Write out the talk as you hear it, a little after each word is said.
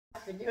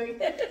been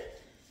doing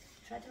it.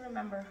 Try to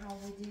remember how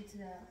we did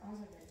the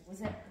other day.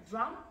 Was it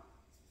drum?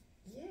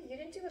 Yeah, you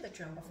didn't do with a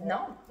drum before.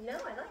 No. No,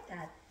 I like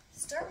that.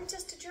 Start with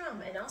just a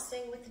drum, and I'll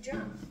sing with the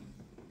drum.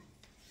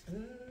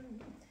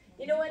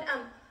 You know what?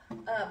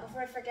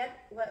 Before I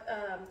forget, what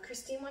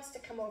Christine wants to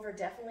come over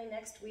definitely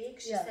next week.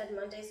 She said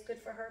Monday's good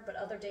for her, but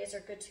other days are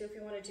good too if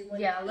you want to do one.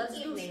 Yeah, let's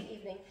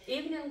evening.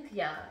 Evening,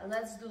 yeah.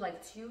 Let's do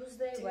like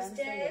Tuesday,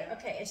 Wednesday. Yeah.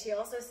 Okay, and she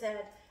also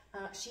said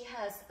she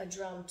has a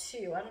drum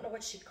too. I don't know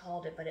what she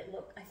called it, but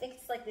I think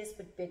it's like this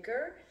but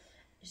bigger.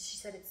 She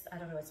said I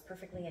don't know, it's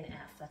perfectly in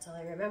F. That's all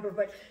I remember.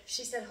 But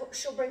she said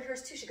she'll bring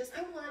hers too. She goes,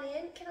 I want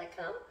in. Can I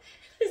come?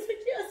 I was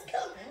like, yes,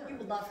 come. Sure. You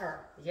would love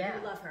her. Yeah. You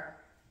would love her.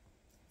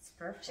 It's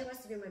perfect. She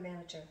wants to be my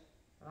manager.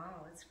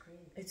 Wow, that's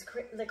great. It's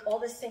great. Like all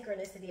this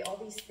synchronicity, all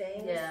these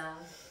things. Yeah.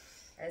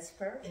 It's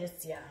perfect.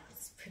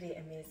 It's pretty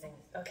amazing.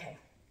 Okay.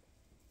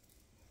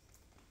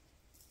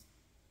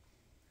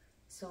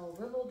 So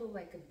we will do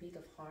like a beat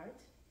of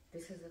heart.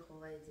 This is the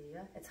whole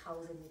idea. It's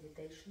how the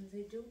meditations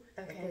they do.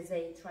 Okay. Because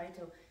they try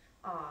to,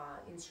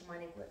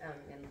 instrumental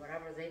and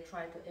whatever, they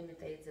try to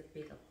imitate the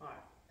beat of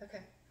heart.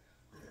 Okay.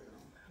 I don't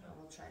know. I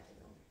will try to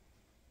do.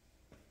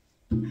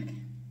 Okay.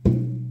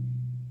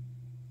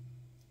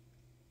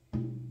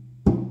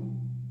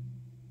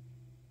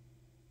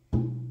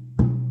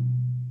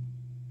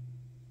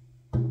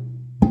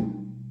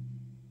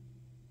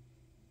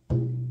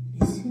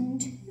 Listen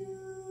to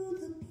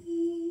the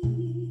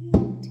beating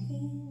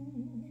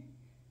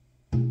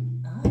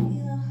of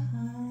your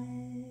heart.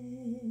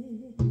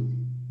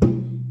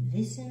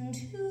 Listen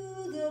to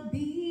the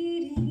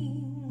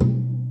beating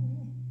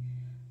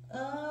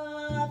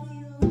of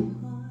your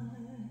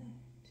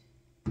heart.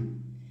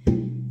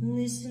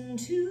 Listen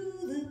to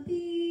the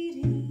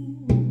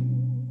beating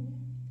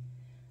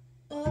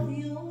of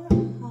your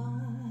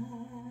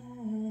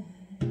heart.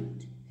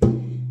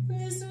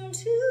 Listen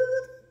to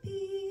the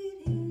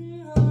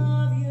beating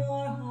of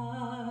your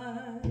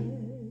heart.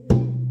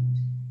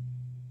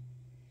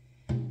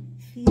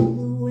 Feel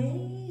the way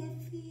it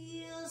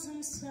feels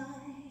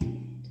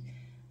inside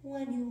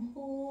when you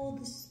hold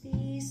the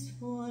space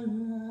for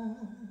love.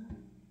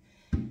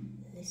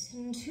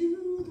 Listen to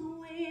the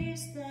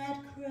waves that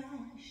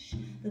crash,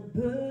 the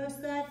birds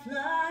that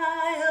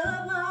fly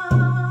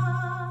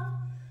above.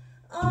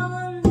 All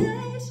of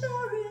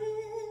nature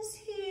is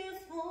here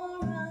for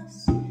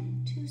us,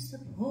 to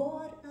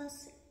support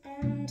us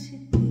and to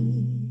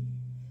give.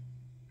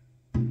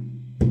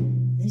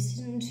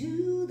 Listen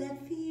to that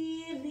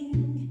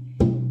feeling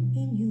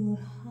in your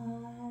heart.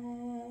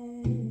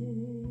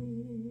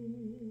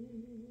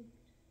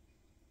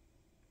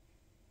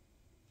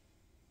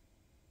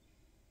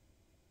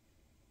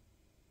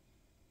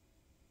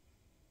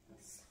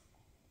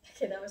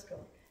 Okay, that was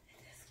cool.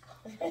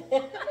 That's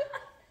cool.